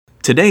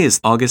Today is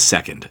August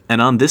 2nd,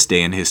 and on this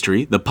day in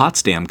history, the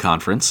Potsdam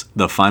Conference,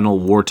 the final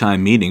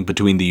wartime meeting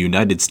between the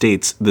United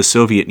States, the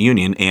Soviet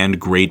Union, and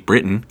Great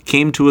Britain,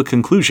 came to a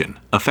conclusion,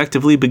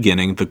 effectively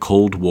beginning the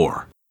Cold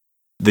War.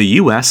 The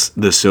US,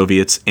 the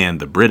Soviets, and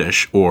the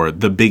British, or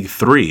the Big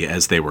Three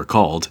as they were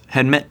called,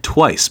 had met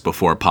twice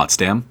before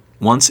Potsdam,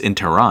 once in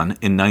Tehran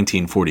in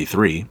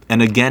 1943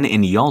 and again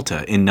in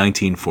Yalta in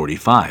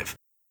 1945.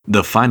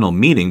 The final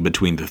meeting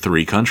between the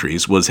three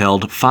countries was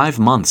held 5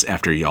 months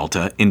after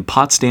Yalta in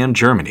Potsdam,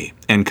 Germany,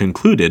 and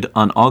concluded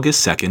on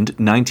August 2,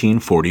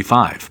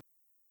 1945.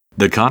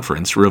 The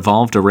conference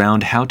revolved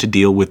around how to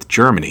deal with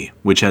Germany,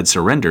 which had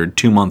surrendered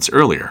 2 months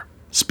earlier.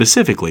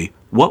 Specifically,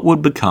 what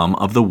would become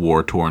of the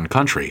war-torn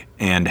country,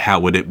 and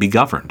how would it be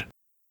governed?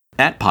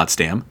 At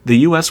Potsdam, the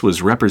U.S.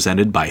 was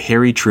represented by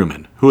Harry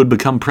Truman, who had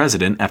become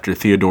president after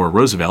Theodore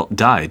Roosevelt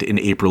died in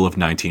April of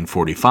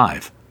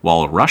 1945.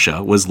 While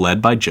Russia was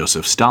led by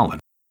Joseph Stalin.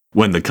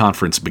 When the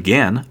conference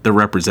began, the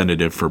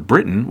representative for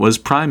Britain was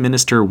Prime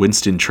Minister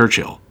Winston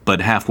Churchill, but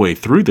halfway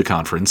through the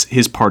conference,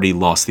 his party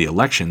lost the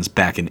elections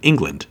back in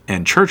England,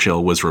 and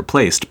Churchill was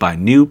replaced by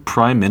new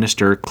Prime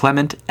Minister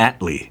Clement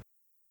Attlee.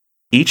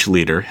 Each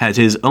leader had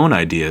his own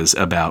ideas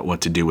about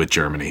what to do with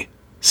Germany.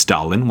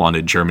 Stalin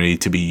wanted Germany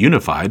to be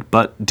unified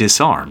but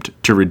disarmed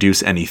to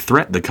reduce any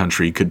threat the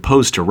country could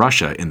pose to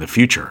Russia in the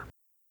future.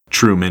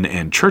 Truman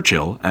and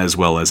Churchill, as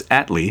well as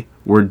Attlee,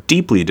 were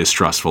deeply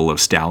distrustful of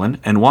Stalin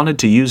and wanted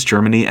to use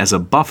Germany as a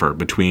buffer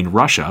between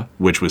Russia,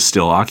 which was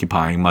still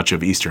occupying much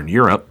of Eastern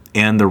Europe,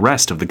 and the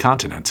rest of the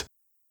continent.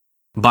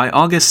 By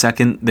August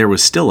 2nd, there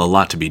was still a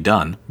lot to be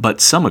done,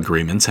 but some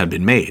agreements had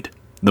been made.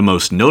 The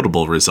most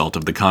notable result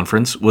of the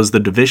conference was the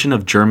division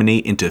of Germany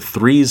into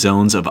 3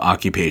 zones of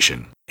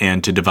occupation,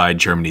 and to divide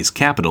Germany's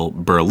capital,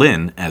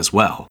 Berlin, as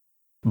well.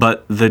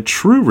 But the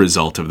true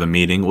result of the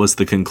meeting was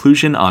the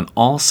conclusion on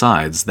all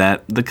sides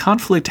that the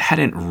conflict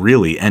hadn't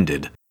really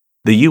ended.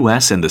 The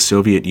US and the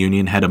Soviet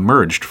Union had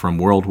emerged from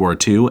World War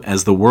II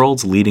as the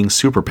world's leading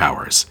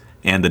superpowers,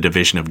 and the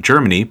division of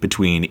Germany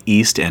between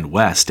East and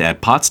West at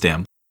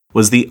Potsdam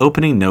was the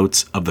opening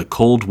notes of the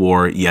Cold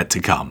War yet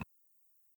to come.